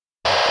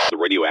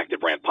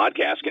Radioactive Rant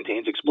podcast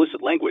contains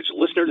explicit language.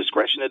 Listener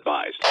discretion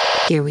advised.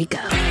 Here we go.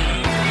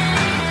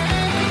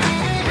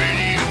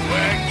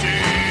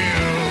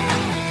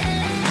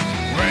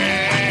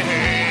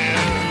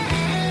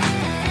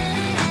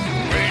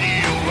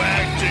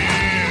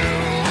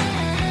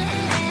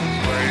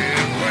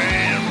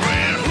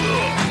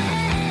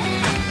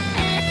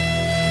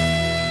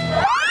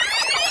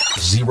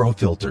 Zero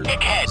filter,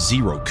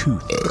 zero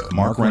couth.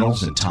 Mark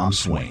Reynolds and Tom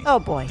Swain. Oh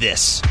boy.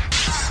 This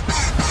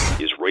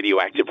is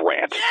Radioactive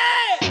Rant. You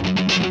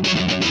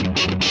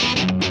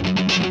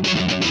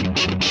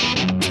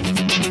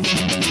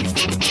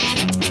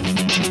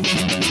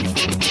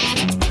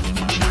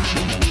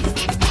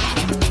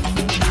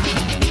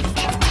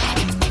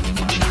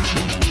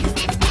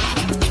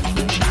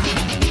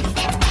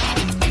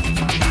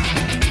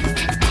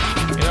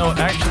know,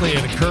 actually,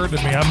 it occurred to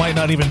me I might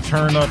not even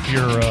turn up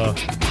your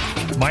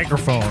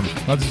microphone.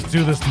 I'll just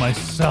do this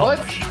myself.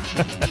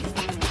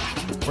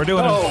 What? We're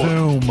doing a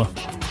Zoom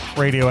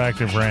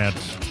Radioactive Rant.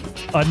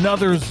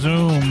 Another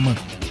Zoom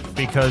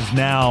because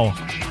now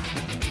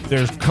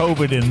there's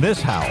COVID in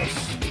this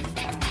house.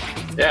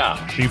 Yeah.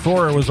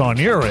 Before it was on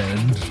your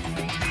end.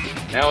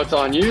 Now it's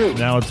on you.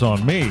 Now it's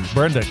on me.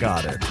 Brenda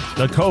got it.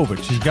 The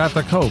COVID. She's got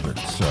the COVID.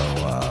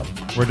 So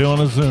we're doing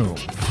a Zoom.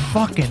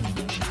 Fucking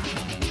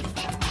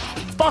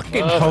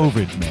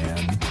COVID,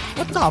 man.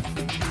 What the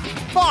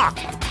fuck?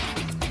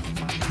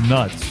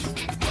 Nuts.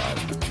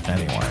 But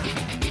anyway.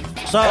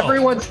 So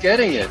Everyone's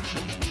getting it.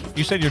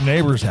 you said your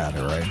neighbors had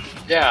it, right?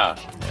 Yeah.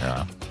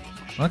 Yeah.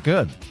 Not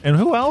good. And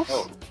who else?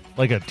 Oh.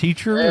 Like a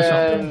teacher or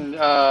something?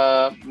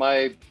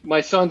 And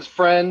my son's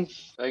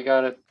friends, they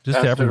got it. Just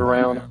passed it everywhere.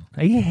 around. Man.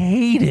 I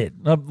hate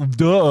it.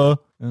 Duh.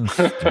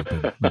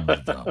 Stupid.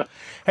 Dumb.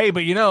 Hey,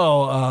 but you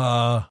know,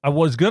 I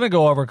was going to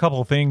go over a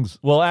couple of things.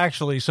 Well,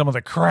 actually, some of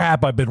the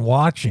crap I've been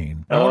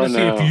watching. I want to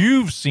see if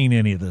you've seen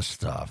any of this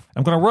stuff.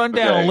 I'm going to run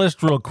down a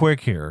list real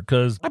quick here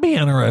because I'd be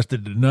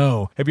interested to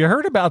know. Have you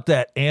heard about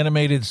that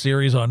animated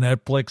series on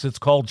Netflix? It's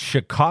called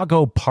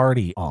Chicago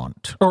Party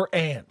Aunt or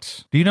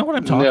Aunt. Do you know what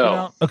I'm talking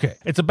about? Okay.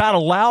 It's about a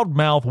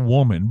loudmouth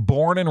woman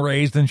born and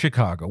raised in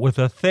Chicago with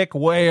a thick,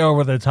 way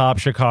over the top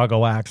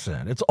Chicago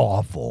accent. It's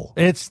awful.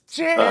 It's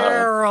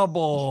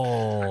terrible.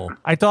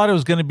 I thought it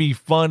was going to be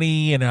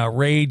funny and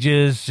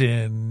outrageous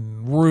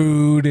and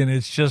rude, and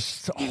it's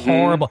just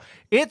horrible.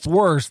 It's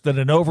worse than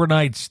an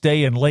overnight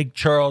stay in Lake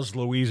Charles,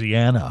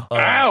 Louisiana.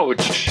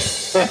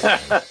 Ouch.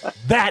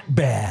 That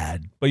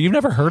bad. But you've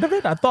never heard of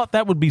it? I thought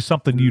that would be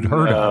something you'd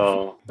heard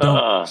of.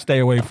 Don't stay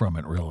away from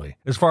it, really.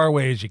 As far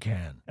away as you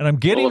can. And I'm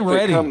getting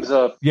ready. It comes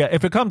up. Yeah,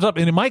 if it comes up,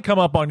 and it might come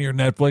up on your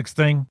Netflix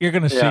thing, you're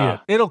going to see it.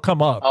 It'll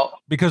come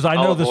up because I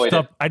know the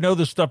stuff. I know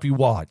the stuff you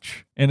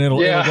watch, and it'll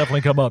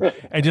definitely come up.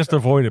 And just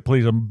avoid it,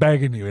 please. I'm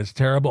begging you. It's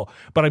terrible.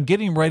 But I'm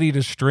getting ready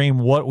to stream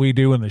What We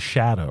Do in the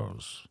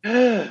Shadows.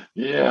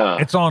 Yeah.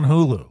 It's on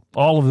Hulu,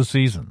 all of the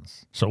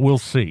seasons. So we'll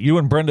see. You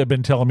and Brenda have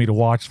been telling me to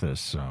watch this.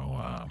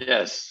 So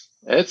yes,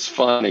 it's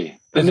funny.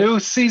 The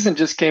new season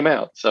just came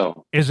out.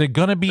 So is it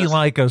going to be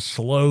like a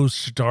slow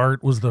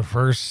start? Was the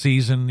first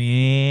season?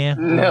 Yeah.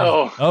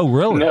 No. Oh,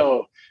 really?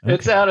 No. Okay.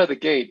 It's out of the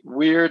gate.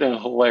 Weird and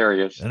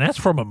hilarious. And that's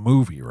from a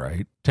movie,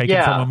 right?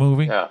 Taken from a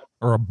movie? Yeah.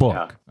 Or a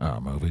book? Yeah.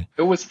 A movie.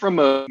 It was from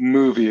a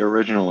movie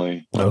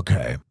originally.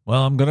 Okay.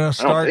 Well, I'm going to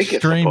start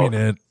streaming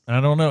it. I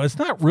don't know. It's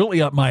not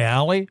really up my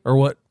alley or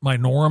what my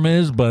norm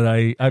is, but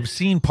I've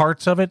seen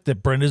parts of it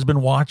that Brenda's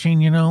been watching,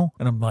 you know,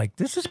 and I'm like,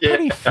 this is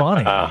pretty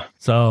funny.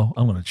 So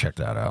I'm going to check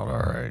that out.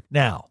 All right.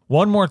 Now,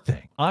 one more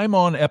thing. I'm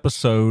on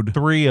episode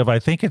 3 of, I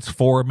think it's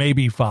 4,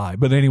 maybe 5.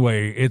 But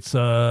anyway, it's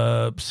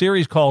a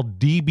series called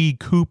DB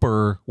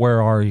Cooper,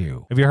 Where Are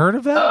You? Have you heard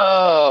of that?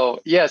 Oh,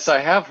 yes, I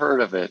have heard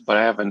of it, but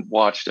I haven't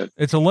watched it.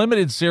 It's a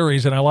limited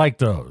series, and I like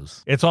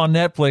those. It's on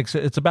Netflix.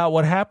 It's about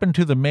what happened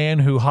to the man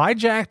who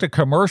hijacked a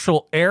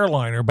commercial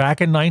airliner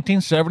back in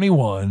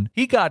 1971.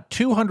 He got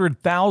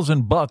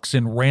 $200,000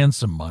 in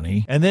ransom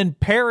money and then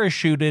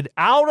parachuted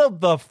out of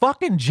the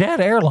fucking jet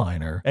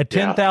airliner at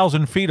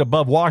 10,000 feet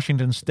above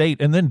Washington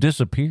State and then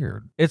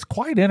disappeared. It's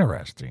quite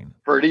interesting.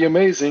 Pretty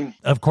amazing.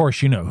 Of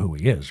course, you know who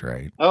he is,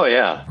 right? Oh,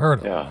 yeah. I've heard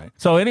of him, right?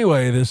 So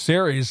anyway, this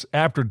series,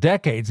 after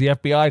decades, the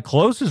FBI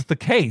closes the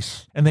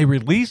case and they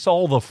release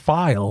all the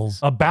files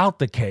about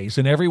the case,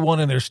 and everyone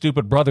and their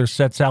stupid brother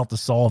sets out to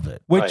solve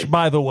it, which,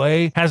 by the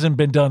way, hasn't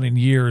been done in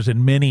years,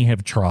 and many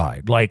have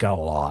tried, like a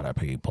lot of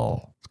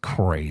people. It's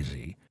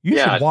crazy. You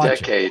should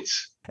watch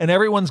decades. And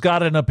everyone's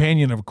got an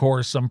opinion, of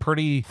course, some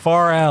pretty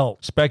far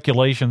out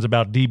speculations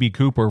about DB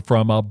Cooper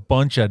from a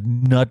bunch of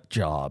nut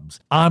jobs.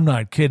 I'm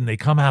not kidding. They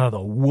come out of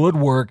the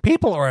woodwork.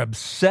 People are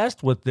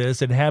obsessed with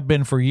this and have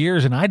been for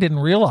years, and I didn't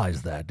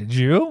realize that. Did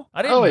you?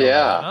 I didn't know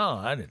that.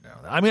 Oh, I didn't know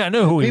that. I mean, I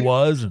knew who he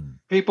was. And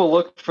people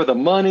look for the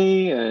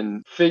money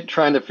and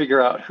trying to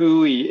figure out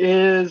who he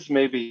is.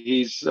 Maybe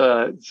he's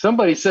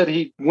somebody said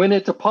he went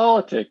into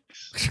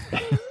politics.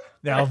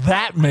 Now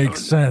that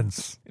makes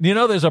sense. You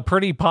know, there's a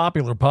pretty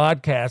popular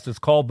podcast. It's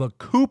called The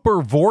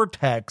Cooper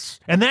Vortex,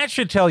 and that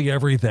should tell you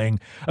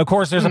everything. Of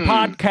course, there's a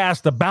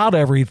podcast about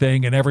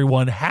everything, and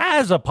everyone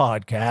has a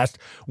podcast,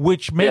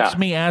 which makes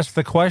me ask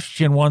the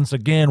question once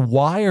again,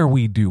 why are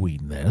we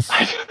doing this?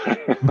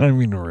 I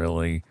mean,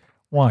 really,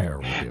 why are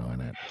we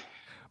doing it?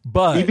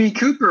 But E.B.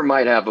 Cooper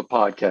might have a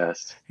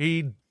podcast.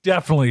 he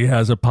definitely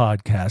has a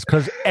podcast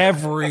because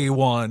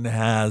everyone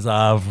has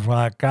a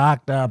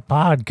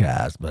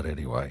podcast. But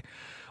anyway,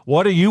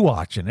 what are you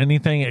watching?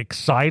 Anything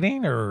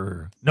exciting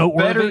or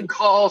noteworthy? Better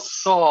Call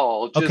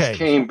Saul just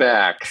came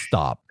back.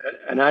 Stop.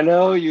 And I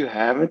know you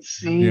haven't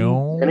seen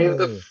any of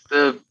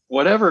the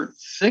whatever,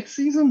 sixth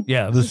season?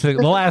 Yeah, the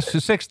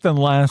sixth and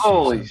last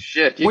Holy season.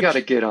 shit, you got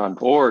to get on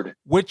board.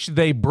 Which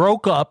they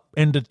broke up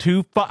into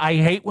two. I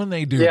hate when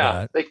they do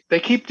that. They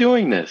keep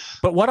doing this.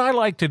 But what I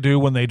like to do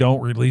when they don't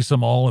release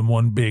them all in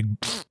one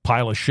big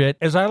pile of shit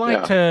is I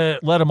like to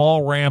let them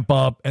all ramp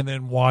up and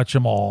then watch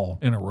them all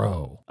in a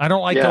row. I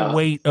don't like to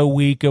wait a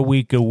week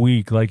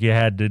like you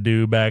had to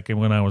do back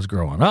when I was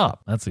growing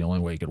up. That's the only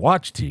way you could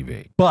watch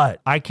TV.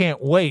 But I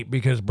can't wait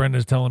because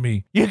Brenda's telling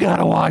me, you got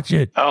to watch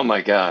it. Oh,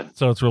 my God.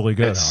 So it's really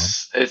good,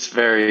 It's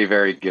very,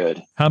 very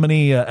good. How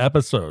many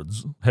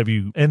episodes have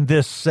you in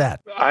this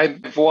set?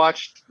 I've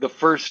watched the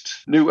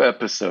first new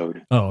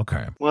episode. Oh,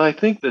 okay. Well, I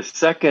think the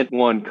second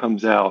one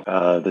comes out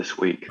this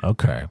week.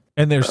 Okay.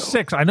 And there's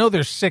 6. I know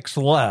there's 6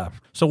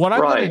 left. So what I'm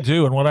going to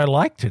do and what I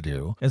like to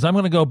do is I'm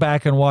going to go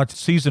back and watch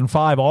season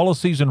 5, all of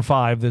season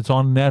 5 that's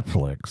on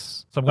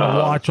Netflix. So I'm going to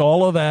watch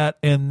all of that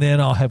and then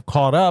I'll have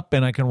caught up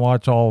and I can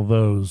watch all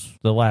those,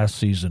 the last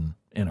season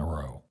in a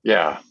row.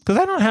 Yeah. Because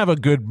I don't have a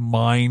good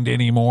mind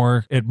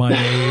anymore at my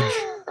age.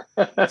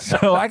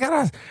 So I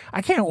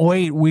can't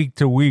wait week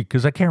to week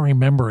because I can't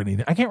remember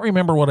anything. I can't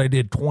remember what I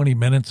did 20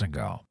 minutes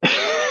ago.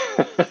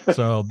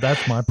 So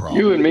that's my problem.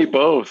 You and me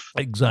both.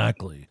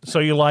 Exactly. So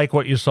you like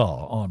what you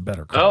saw on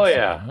Better Call Saul? Oh,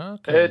 yeah.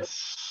 Okay.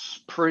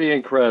 It's pretty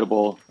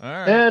incredible. All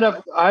right. And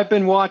I've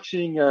been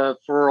watching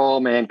For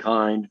All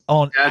Mankind.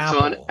 On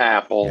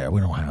Apple. Yeah,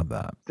 we don't have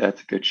that.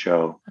 That's a good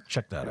show.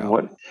 Check that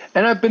out.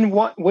 And I've been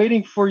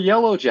waiting for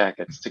Yellow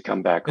Jackets to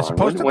come back It's on.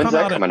 supposed to When's come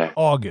that out coming in out?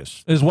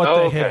 August, is what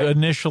they had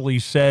initially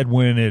said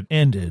when it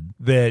ended,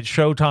 that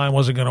Showtime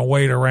wasn't going to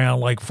wait around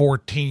like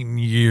 14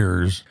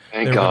 years.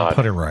 Thank They were going God. to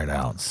put it right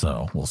out,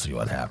 so we'll see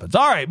what happens.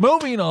 All right,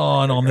 moving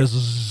on this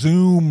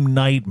Zoom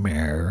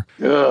nightmare.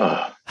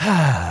 Ugh.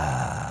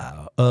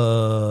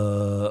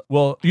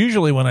 Well,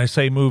 usually when I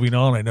say moving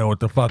on, I know what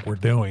the fuck we're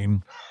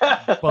doing.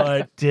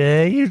 But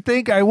you'd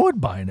think I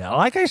would by now.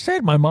 Like I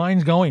said, my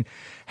mind's going,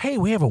 hey,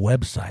 we have a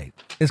website.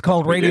 It's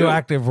called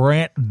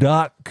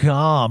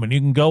radioactiverant.com. And you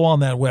can go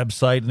on that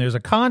website and there's a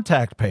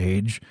contact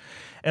page.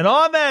 And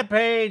on that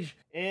page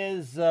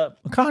is a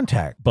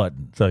contact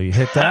button. So you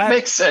hit that. That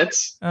makes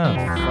sense. Oh,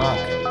 fuck.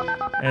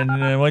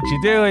 And what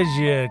you do is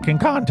you can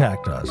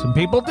contact us. And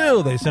people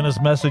do. They send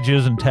us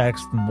messages and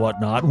texts and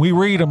whatnot. We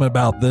read them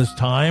about this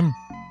time.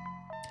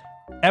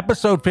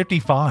 Episode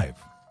 55.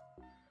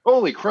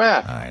 Holy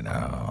crap. I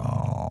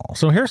know.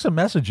 So here's some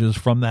messages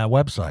from that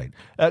website.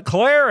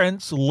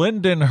 Clarence,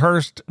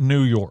 Lindenhurst,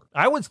 New York.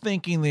 I was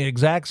thinking the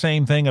exact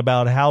same thing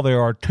about how there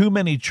are too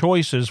many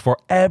choices for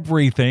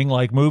everything,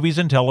 like movies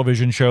and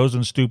television shows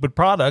and stupid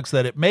products,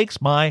 that it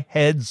makes my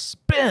head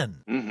spin.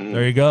 Mm-hmm.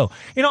 There you go.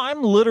 You know,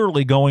 I'm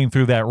literally going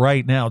through that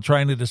right now,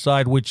 trying to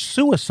decide which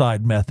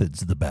suicide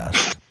method's the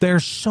best.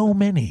 There's so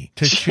many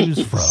to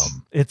choose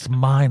from. It's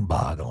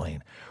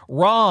mind-boggling.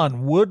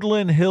 Ron,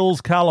 Woodland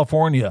Hills,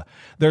 California.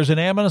 There's an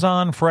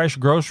Amazon Fresh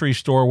grocery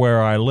store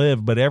where I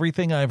live, but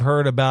everything I've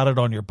heard about it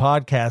on your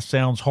podcast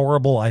sounds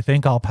horrible. I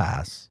think I'll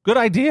pass. Good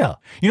idea.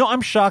 You know,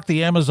 I'm shocked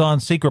the Amazon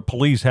secret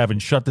police haven't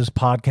shut this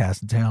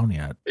podcast down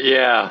yet.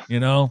 Yeah. You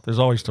know, there's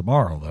always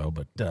tomorrow, though,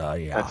 but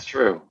yeah. That's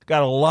true.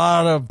 Got a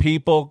lot of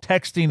people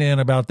texting in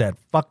about that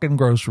fucking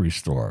grocery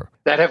store.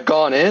 That have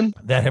gone in?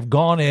 That have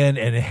gone in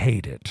and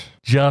hate it.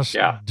 Just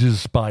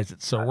despise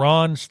it. So,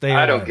 Ron, stay away.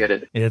 I don't get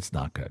it. It's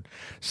not good.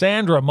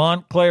 Sandra,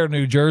 Montclair,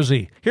 New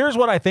Jersey. Here's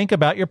what I think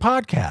about your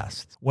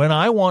podcast. When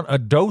I want a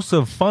dose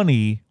of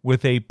funny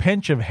with a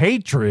pinch of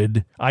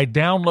hatred, I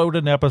download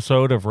an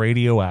episode of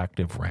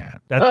Radioactive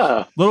Rant. That's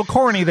a little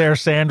corny there,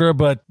 Sandra,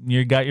 but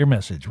you got your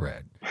message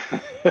read.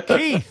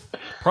 Keith,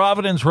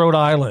 Providence, Rhode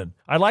Island.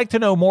 I'd like to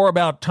know more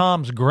about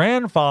Tom's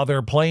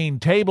grandfather playing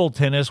table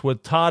tennis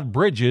with Todd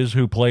Bridges,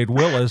 who played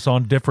Willis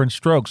on Different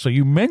Strokes. So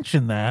you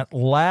mentioned that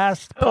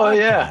last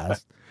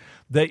podcast,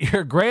 that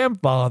your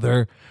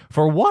grandfather,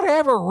 for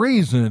whatever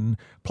reason,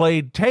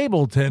 played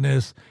table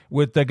tennis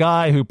with the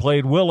guy who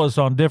played Willis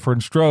on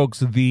Different Strokes,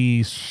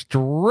 the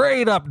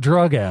straight-up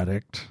drug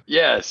addict.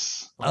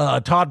 Yes.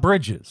 Todd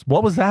Bridges.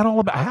 What was that all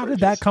about? How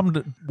did that come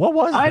to... What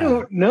was that? I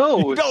don't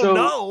know. You don't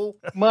know?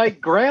 My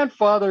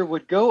grandfather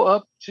would go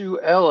up to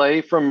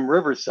L.A. from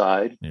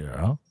Riverside.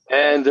 Yeah.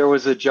 And there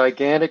was a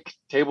gigantic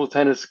table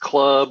tennis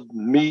club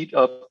meet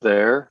up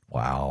there.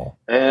 Wow.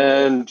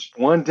 And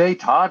one day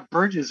Todd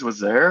Bridges was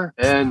there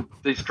and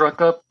they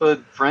struck up a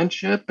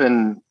friendship,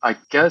 and I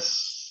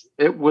guess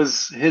it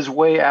was his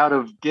way out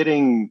of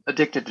getting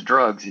addicted to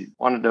drugs. He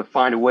wanted to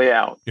find a way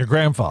out. Your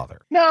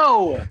grandfather.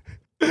 No.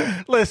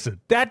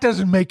 Listen, that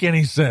doesn't make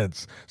any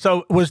sense.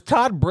 So was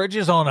Todd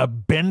Bridges on a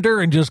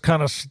bender and just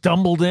kind of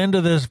stumbled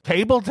into this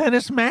table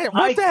tennis match?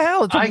 What the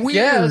hell? It's weird.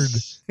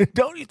 Guess.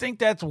 Don't you think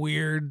that's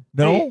weird?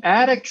 No.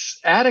 Hey,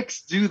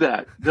 addicts do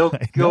that. They'll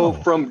go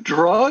from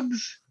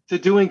drugs to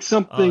doing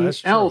something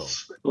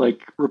else,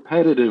 like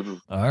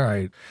repetitive. All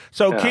right.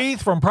 So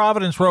Keith from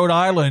Providence, Rhode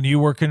Island, you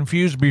were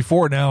confused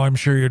before. Now I'm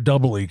sure you're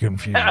doubly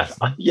confused.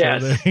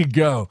 Yes. So there you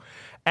go.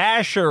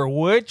 Asher,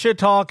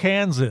 Wichita,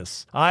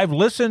 Kansas. I've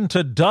listened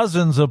to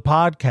dozens of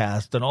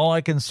podcasts, and all I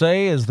can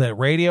say is that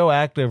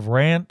Radioactive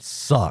Rant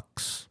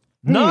sucks.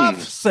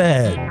 Enough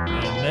said.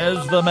 And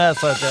there's the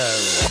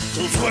messages.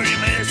 Those were your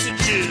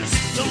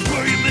messages. Those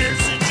were your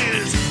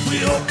messages. We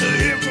hope to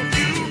hear from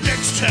you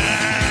next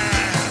time.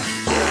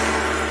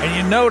 And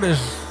you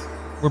notice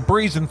we're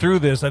breezing through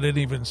this. I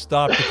didn't even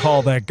stop to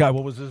call that guy.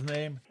 What was his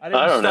name? I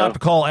didn't stop to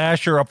call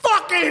Asher a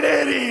fucking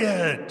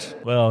idiot.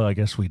 Well, I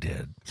guess we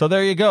did. So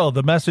there you go.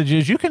 The message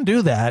is you can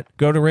do that.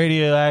 Go to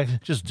Radio.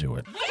 Just do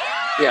it.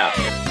 Yeah.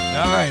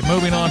 All right.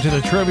 Moving on to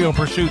the Trivial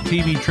Pursuit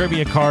TV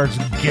Trivia Cards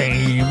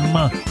game.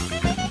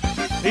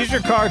 These are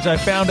cards I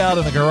found out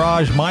in the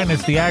garage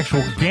minus the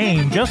actual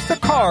game. Just the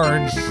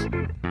cards.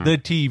 The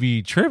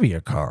TV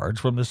trivia cards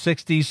from the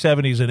 60s,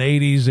 70s, and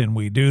 80s, and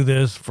we do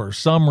this for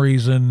some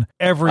reason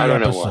every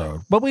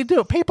episode. But we do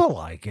it. People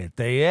like it.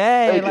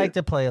 They like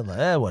to play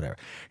whatever.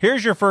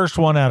 Here's your first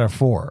one out of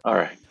 4. All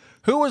right.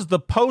 Who was the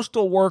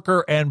postal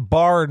worker and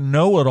bar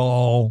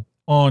know-it-all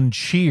on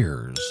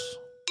Cheers?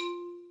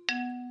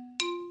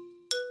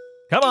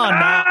 Come on,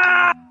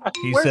 now.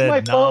 He Where's said,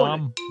 my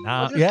phone?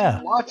 I'll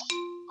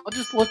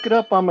just look it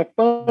up on my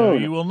phone. No,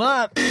 you will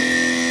not.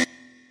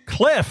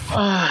 Cliff.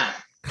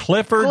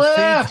 Clifford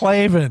C.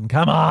 Clavin.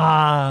 Come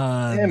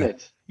on. Damn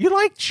it. You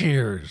like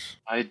Cheers.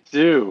 I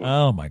do.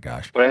 Oh, my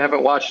gosh. But I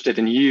haven't watched it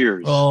in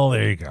years. Oh,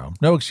 there you go.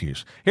 No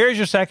excuse. Here's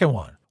your second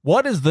one.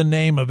 What is the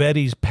name of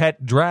Eddie's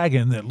pet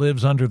dragon that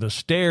lives under the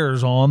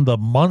stairs on the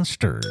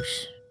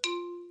Munsters?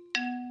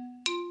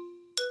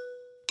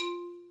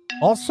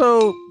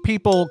 Also,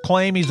 people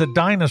claim he's a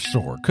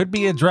dinosaur. Could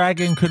be a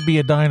dragon, could be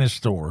a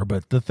dinosaur,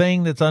 but the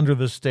thing that's under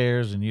the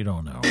stairs and you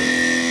don't know.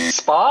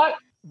 Spot?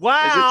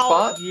 Wow. Is it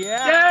Spot?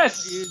 Yeah.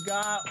 Yes.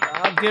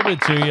 I'll give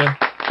it to you.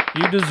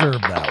 You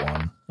deserve that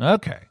one.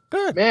 Okay.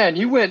 Good. Man,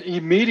 you went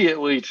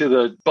immediately to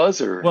the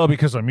buzzer. Well,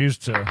 because I'm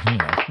used to,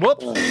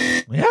 whoops.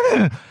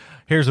 Yeah.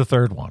 Here's a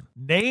third one.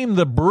 Name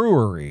the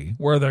brewery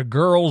where the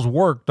girls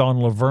worked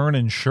on Laverne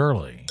and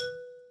Shirley.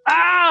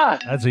 Ah!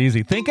 That's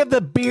easy. Think of the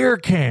beer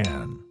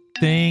can.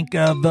 Think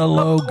of the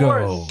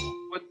logo.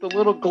 With the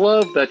little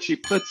glove that she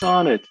puts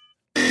on it.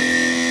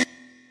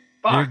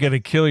 You're going to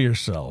kill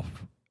yourself.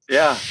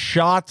 Yeah.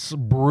 Shots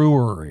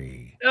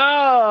Brewery.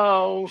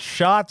 Oh.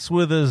 Shots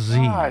with a Z.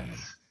 God.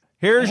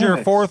 Here's your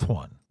fourth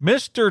one.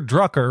 Mr.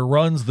 Drucker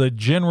runs the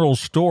general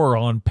store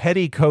on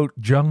Petticoat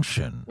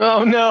Junction.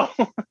 Oh, no.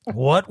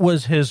 What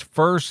was his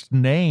first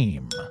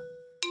name?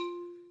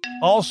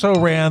 Also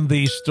ran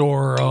the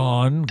store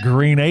on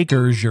Green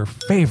Acres, your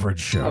favorite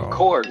show. Of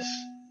course.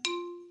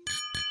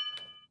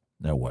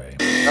 No way.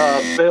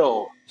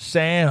 Bill.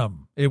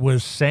 Sam. It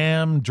was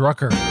Sam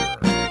Drucker.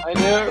 I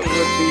knew it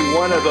would be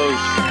one of those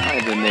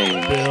kind of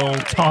names. Bill,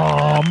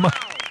 Tom.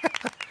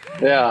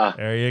 Yeah.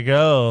 There you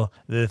go.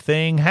 The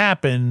thing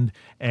happened,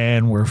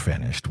 and we're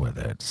finished with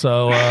it.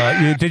 So,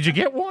 did you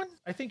get one?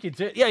 I think you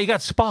did. Yeah, you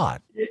got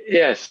Spot.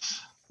 Yes.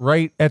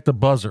 Right at the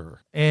buzzer.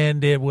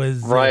 And it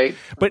was... Right.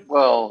 But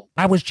well,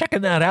 I was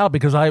checking that out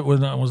because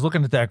when I was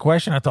looking at that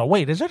question, I thought,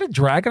 wait, is it a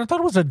dragon? I thought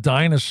it was a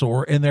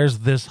dinosaur. And there's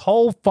this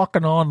whole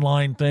fucking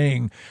online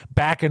thing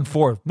back and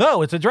forth.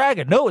 No, it's a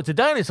dragon. No, it's a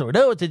dinosaur.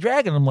 No, it's a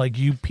dragon. I'm like,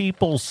 you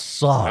people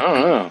suck. I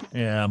don't know.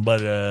 Yeah,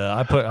 but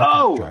I put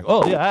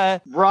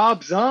dragon.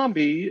 Rob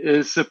Zombie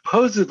is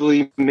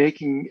supposedly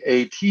making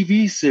a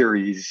TV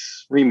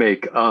series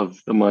remake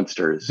of The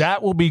Munsters.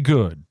 That will be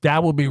good.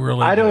 That will be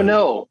really I don't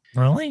know.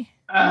 Really?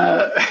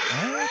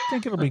 I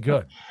think it'll be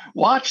good.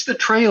 Watch the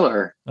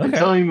trailer and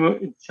tell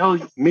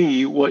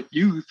me what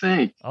you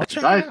think. I'll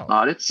check I it out.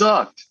 thought it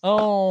sucked.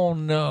 Oh,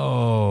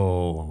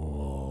 no.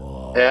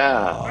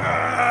 Yeah.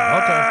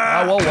 Okay.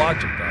 I will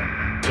watch it,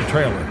 then. The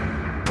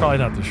trailer. Probably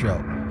not the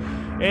show.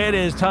 It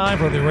is time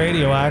for the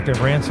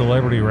Radioactive Rant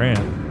Celebrity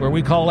Rant, where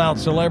we call out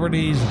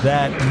celebrities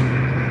that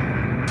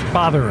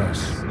bother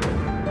us.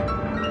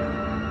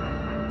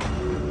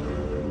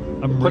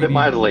 Put it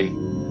mildly.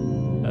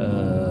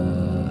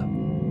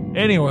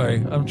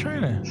 Anyway, I'm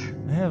trying to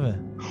have a...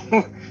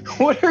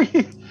 What are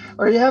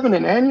you having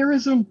an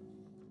aneurysm?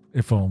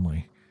 If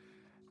only.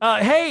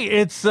 Hey,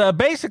 it's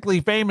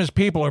basically famous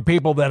people or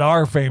people that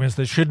are famous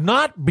that should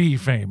not be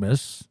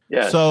famous.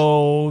 Yes.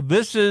 So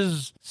this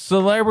is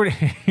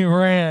Celebrity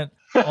Rant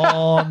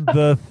on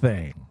the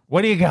thing.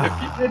 What do you got?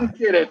 If you didn't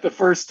get it the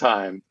first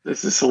time,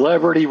 this is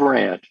Celebrity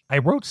Rant. I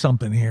wrote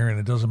something here and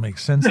it doesn't make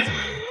sense to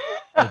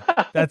me.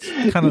 That's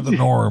kind of the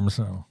norm.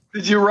 So.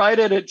 Did you write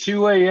it at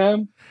 2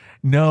 a.m.?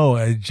 No,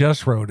 I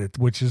just wrote it,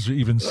 which is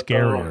even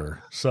scarier.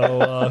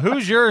 So,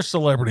 who's your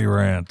celebrity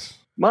rant?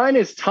 Mine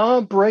is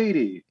Tom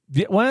Brady.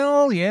 Yeah,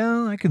 well,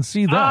 yeah, I can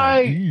see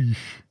that. Eesh.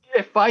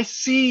 If I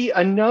see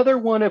another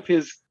one of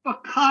his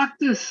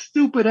fakakta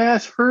stupid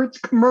ass Hertz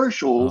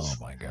commercials,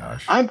 Oh my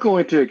gosh. I'm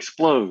going to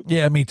explode.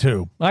 Yeah, me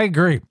too. I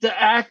agree. The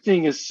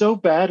acting is so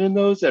bad in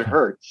those, it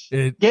hurts.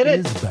 It Get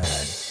it? is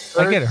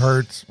bad. I get it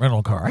hurts.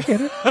 Rental car. I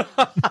get it.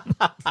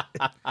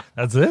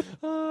 That's it?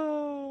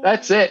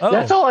 That's it. Oh.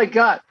 That's all I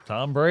got.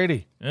 Tom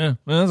Brady. Yeah,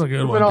 that's a good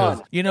Moving one. on.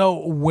 'Cause, you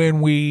know,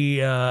 when we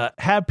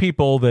have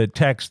people that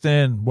text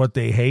in what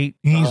they hate,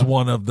 he's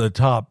one of the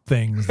top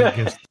things that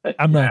gets.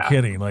 I'm not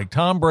kidding. Like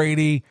Tom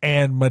Brady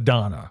and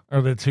Madonna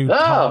are the two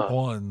top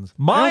ones.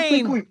 I don't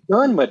think Mine. we've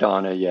done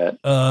Madonna yet.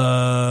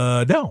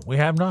 No, we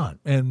have not,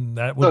 and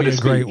that would So be to a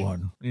great speak.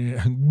 one.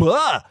 Yeah.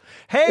 Blah.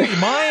 Hey,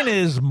 mine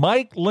is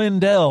Mike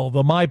Lindell,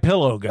 the My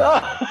Pillow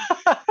guy.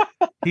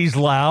 He's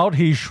loud,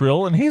 he's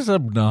shrill, and he's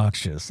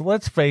obnoxious.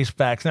 Let's face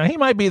facts. Now, he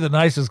might be the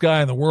nicest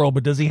guy in the world,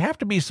 but does he have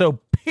to be so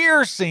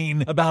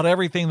piercing about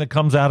everything that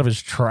comes out of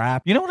his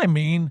trap? You know what I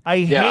mean? I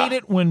hate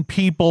it when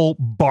people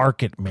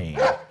bark at me.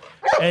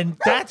 And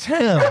that's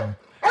him.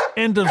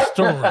 End of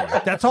story.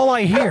 That's all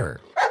I hear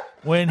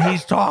when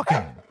he's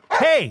talking.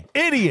 Hey,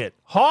 idiot,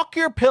 hawk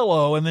your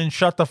pillow and then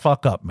shut the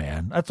fuck up,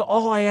 man. That's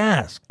all I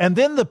ask. And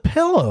then the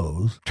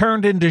pillows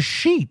turned into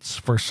sheets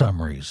for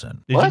some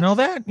reason. Did you What? know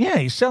that? Yeah,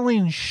 he's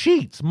selling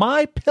sheets.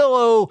 My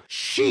Pillow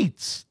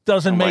sheets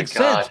doesn't Oh my make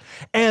God. sense.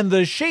 And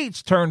the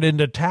sheets turned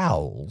into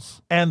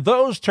towels. And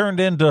those turned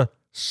into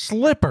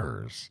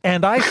slippers.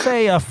 And I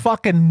say a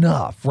fucking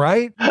enough,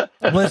 right?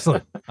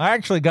 Listen, I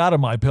actually got a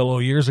My Pillow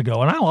years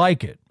ago, and I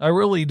like it. I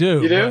really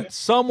do. You do? But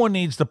someone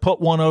needs to put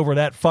one over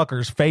that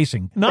fucker's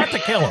facing. Not to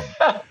kill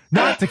him.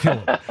 Not to kill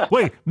him.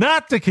 Wait,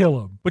 not to kill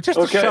him, but just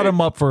to Okay. shut him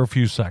up for a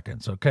few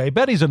seconds, okay?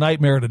 Betty's a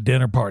nightmare at a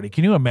dinner party.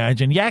 Can you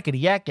imagine?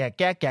 Yakety yak,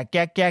 yak, yak, yak,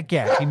 yak, yak,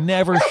 yak. He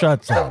never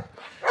shuts up.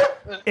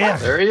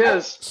 There he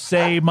is.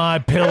 Say My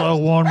Pillow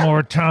one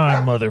more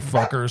time,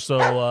 motherfucker.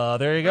 So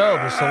there you go.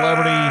 The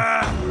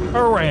celebrity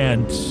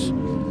rant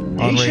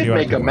on He should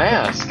make Radioactive a Rant.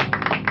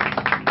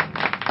 mask.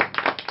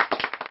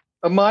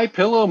 A My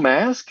Pillow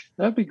mask?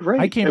 That'd be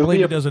great. I can't It would believe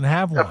be it doesn't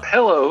have a one.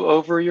 pillow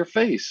over your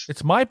face.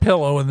 It's My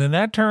Pillow, and then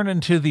that turned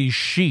into these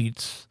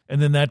sheets,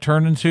 and then that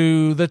turned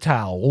into the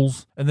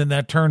towels, and then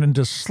that turned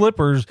into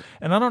slippers.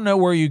 And I don't know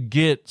where you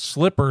get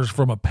slippers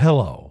from a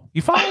pillow.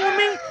 You following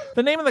me?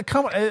 The name of the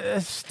company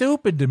is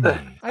stupid to me.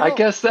 I don't-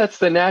 guess that's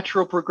the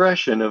natural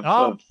progression of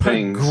I'll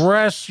things.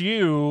 progress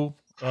you,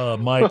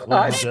 Mike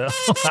Lindell.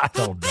 I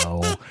don't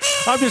know.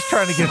 I'm just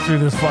trying to get through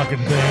this fucking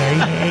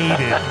thing. I hate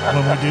it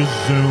when we do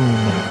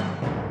Zoom.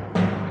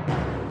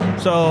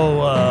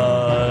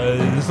 So,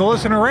 this is the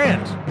listener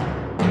rant,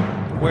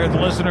 where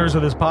the listeners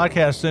of this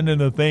podcast send in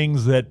the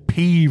things that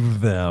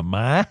peeve them.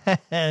 I'm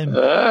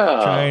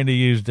trying to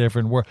use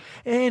different words.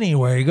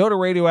 Anyway, go to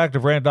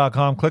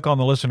radioactiverant.com, click on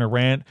the listener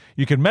rant.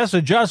 You can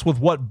message us with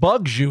what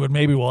bugs you, and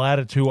maybe we'll add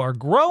it to our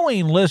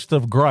growing list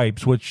of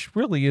gripes, which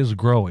really is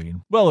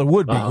growing. Well, it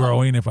would be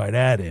growing if I'd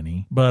add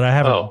any, but I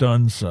haven't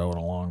done so in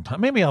a long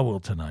time. Maybe I will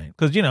tonight,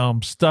 because, you know,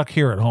 I'm stuck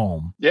here at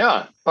home.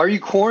 Yeah. Are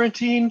you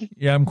quarantined?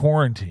 Yeah, I'm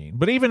quarantined.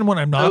 But even when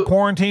I'm not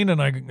quarantined, and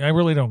I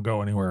really don't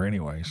go anywhere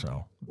anyway,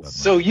 so.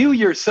 So you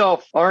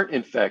yourself aren't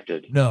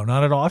infected. No,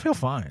 not at all. I feel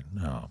fine.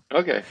 No.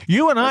 Okay.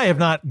 You and I have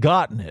not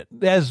gotten it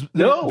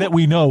No. that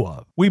we know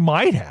of. We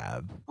might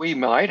have, We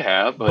might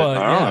have, but I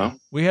don't yeah, know.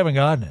 we haven't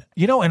gotten it.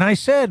 You know, and I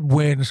said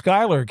when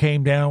Skylar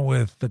came down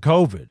with the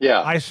COVID,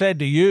 Yeah. I said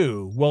to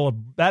you, well, if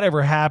that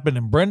ever happened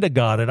and Brenda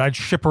got it, I'd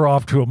ship her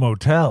off to a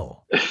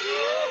motel.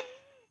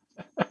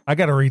 I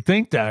got to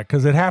rethink that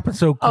because it happened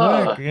so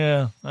quick.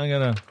 Yeah, I got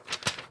to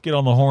get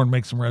on the horn,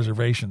 make some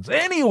reservations. There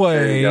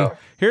Anyway, you go.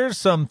 here's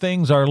some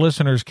things our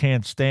listeners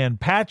can't stand.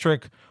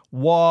 Patrick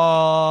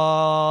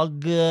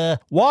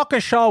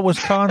Waukesha,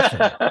 Wisconsin.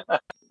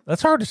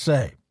 That's hard to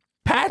say.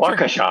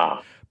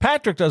 Waukesha.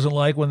 Patrick doesn't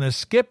like when the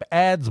skip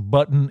ads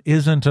button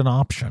isn't an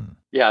option.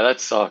 Yeah, that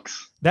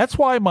sucks. That's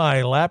why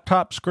my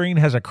laptop screen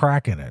has a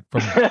crack in it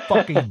from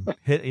fucking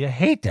hit. I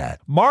hate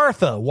that.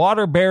 Martha,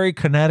 Waterbury,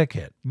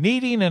 Connecticut,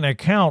 needing an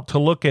account to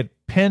look at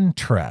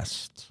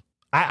Pinterest.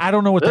 I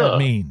don't know what that Ugh.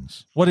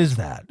 means. What is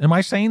that? Am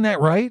I saying that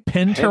right?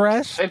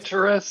 Pinterest?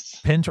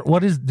 Pinterest. Pinterest.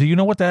 What is? Do you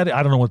know what that is?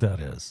 I don't know what that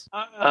is.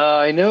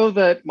 I know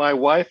that my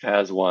wife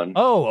has one.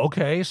 Oh,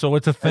 okay. So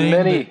it's a thing.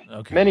 And many, that-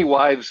 okay. many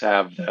wives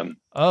have them.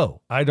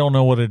 Oh, I don't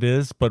know what it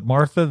is, but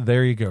Martha,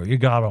 there you go. You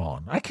got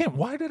on. I can't.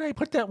 Why did I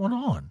put that one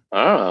on?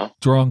 I don't know.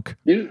 Drunk.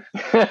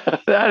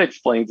 That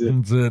explains it.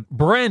 That's it.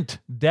 Brent,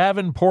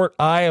 Davenport,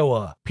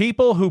 Iowa.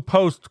 People who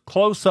post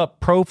close-up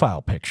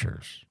profile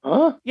pictures.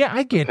 Huh? Yeah,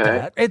 I get Okay.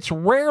 that. It's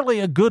rarely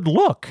a good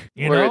look,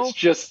 you Where know? it's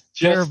just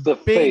just the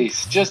big-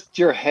 face, just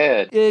your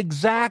head.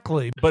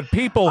 Exactly. But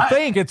people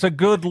think it's a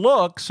good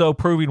look, so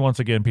proving once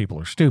again people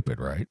are stupid,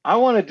 right? I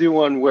want to do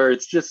one where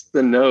it's just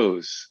the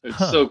nose. It's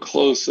Huh. so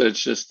close that it's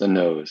just the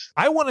nose.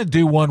 I want to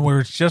do one where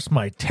it's just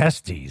my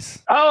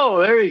testes. Oh,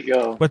 there you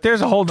go. But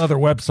there's a whole nother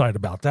website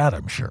about that,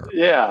 I'm sure.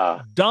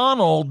 Yeah.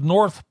 Donald,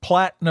 North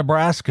Platte,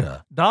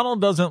 Nebraska.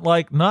 Donald doesn't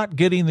like not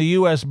getting the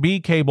USB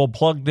cable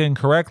plugged in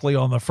correctly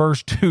on the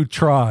first 2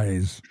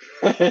 tries.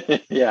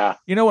 Yeah.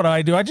 You know what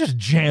I do? I just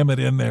jam it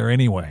in there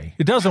anyway.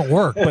 It doesn't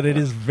work, but it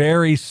is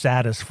very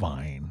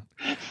satisfying.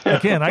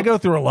 Again, I go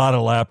through a lot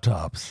of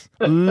laptops.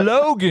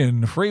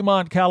 Logan,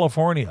 Fremont,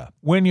 California.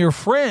 When your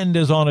friend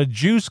is on a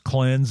juice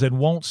cleanse and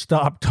won't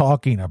stop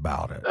talking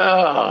about it.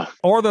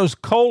 Or those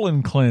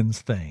colon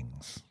cleanse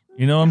things.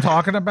 You know what I'm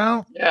talking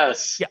about?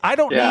 Yes. Yeah, I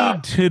don't Yeah.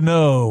 need to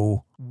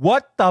know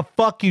what the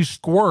fuck you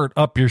squirt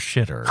up your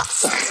shitter.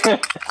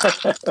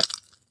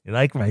 You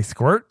like my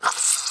squirt?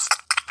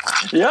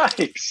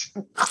 Yikes.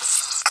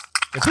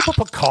 Yeah, people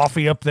put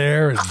coffee up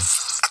there and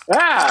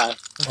Ah.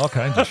 all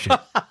kinds of shit.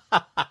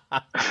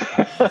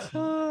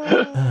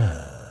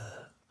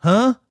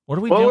 Huh? What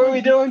are we What doing? were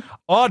we doing?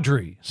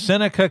 Audrey,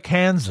 Seneca,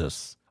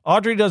 Kansas.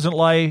 Audrey doesn't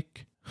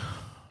like.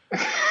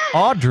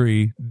 How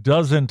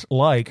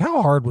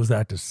hard was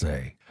that to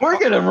say? We're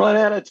going to run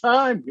out of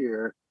time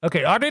here.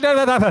 Okay,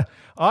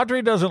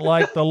 Audrey doesn't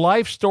like the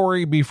life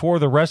story before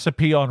the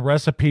recipe on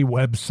recipe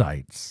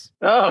websites.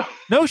 Oh,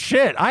 No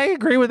shit. I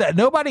agree with that.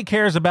 Nobody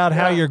cares about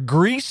how your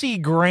greasy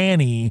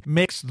granny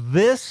mixed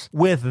this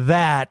with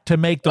that to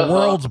make the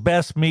world's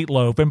best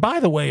meatloaf. And by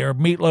the way, our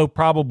meatloaf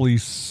probably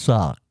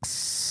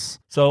sucks.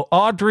 So,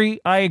 Audrey,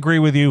 I agree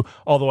with you,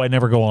 although I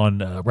never go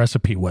on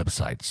recipe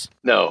websites.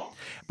 no.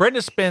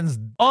 Brenda spends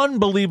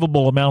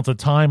unbelievable amounts of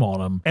time on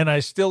them, and I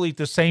still eat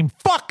the same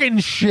fucking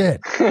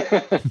shit.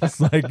 It's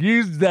like,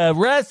 use the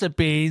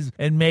recipes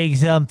and make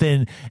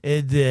something.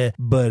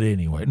 But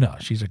anyway, no,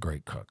 she's a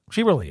great cook.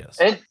 She really is.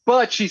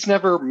 But she's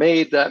never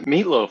made that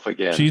meatloaf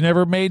again. She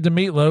never made the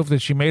meatloaf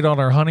that she made on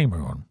her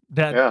honeymoon.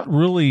 That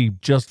really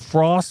just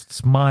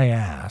frosts my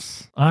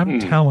ass. I'm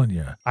telling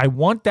you. I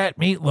want that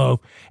meatloaf.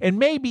 And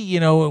maybe,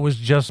 it was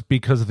just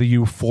because of the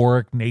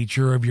euphoric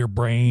nature of your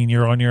brain.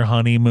 You're on your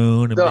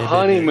honeymoon. The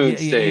honeymoon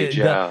stage,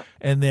 yeah.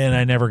 And then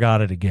I never got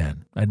it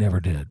again. I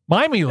never did.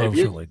 My meatloaf's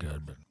really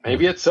good. But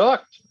Maybe it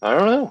sucked. I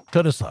don't know.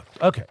 could have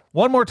sucked. Okay.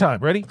 One more time.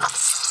 Ready?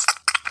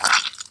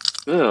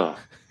 Ugh.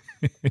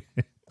 I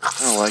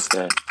don't like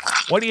that.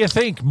 What do you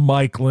think,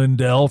 Mike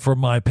Lindell from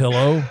My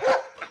Pillow?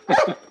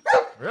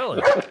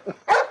 Really?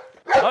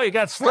 Oh, you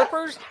got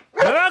slippers?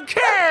 I don't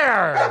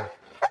care.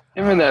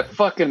 Him and that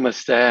fucking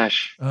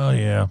mustache. Oh,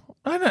 yeah.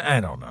 I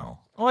don't know.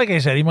 Like I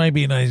said, he might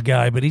be a nice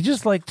guy, but he's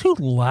just like too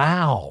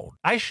loud.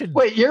 I should.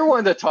 Wait, you're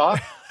one to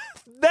talk.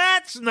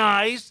 That's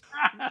nice.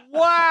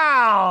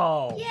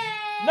 Wow.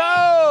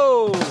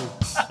 No.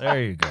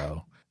 There you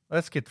go.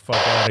 Let's get the fuck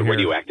out The of here.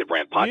 Radioactive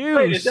Rant Podcast. You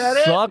Wait, is that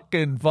it?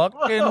 sucking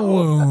fucking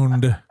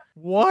wound.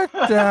 What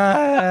the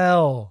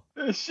hell?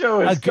 This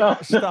show is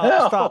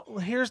Stop.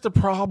 Here's the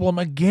problem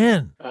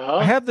again.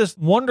 I have this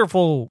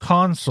wonderful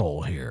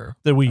console here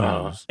that we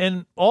use,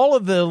 and all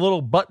of the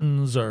little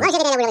buttons are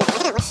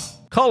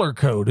color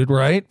coded,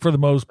 right? For the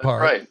most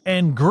part. right.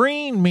 And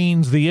green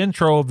means the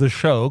intro of the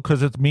show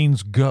because it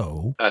means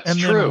go. That's and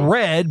true. then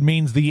red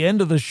means the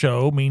end of the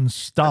show, means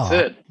stop.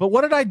 That's it. But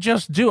what did I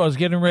just do? I was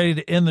getting ready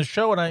to end the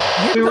show, and I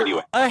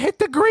hit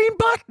the green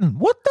button.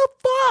 What the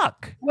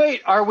fuck?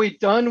 Wait, are we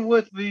done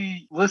with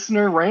the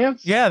listener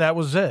rants? Yeah, that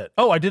was it.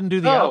 Oh, I didn't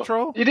do the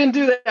outro? You didn't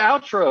do the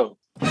outro.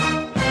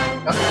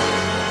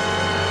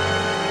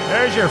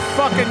 There's your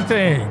fucking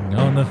thing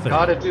on the thing.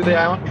 Got to do the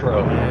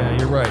outro. Yeah,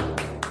 you're right.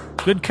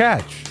 Good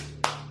catch.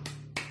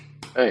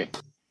 Hey,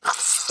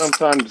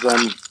 sometimes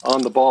I'm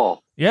on the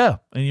ball. Yeah,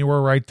 and you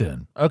were right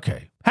then.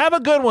 Okay. Have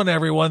a good one,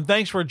 everyone.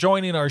 Thanks for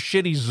joining our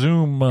shitty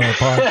Zoom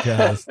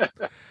podcast.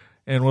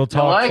 And we'll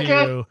talk like to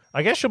it? you.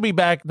 I guess she'll be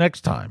back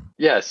next time,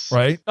 Yes.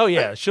 right? Oh,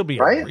 yeah, she'll be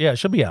Right? out. Yeah,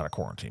 she'll be out of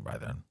quarantine by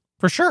then.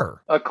 For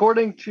sure.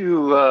 According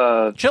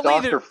to She'll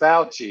Dr. either-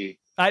 Fauci.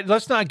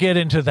 Let's not get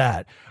into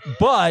that.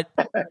 But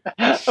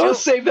I'll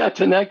save that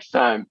to next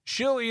time.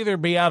 she'll either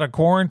be out of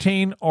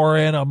quarantine or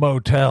in a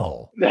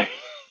motel. There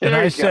And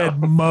I you said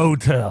go.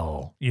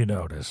 motel, you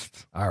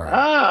noticed. All right.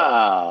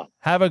 Ah.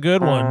 Have a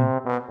good one.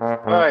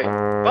 All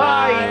right.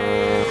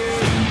 Bye.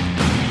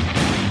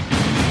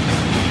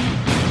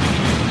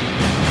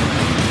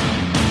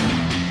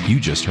 You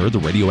just heard the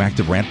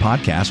Radioactive Rant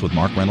podcast with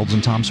Mark Reynolds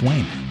and Tom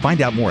Swain.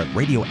 Find out more at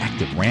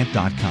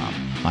radioactiverant.com.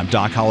 I'm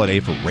Doc Holliday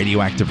for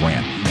Radioactive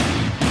Rant.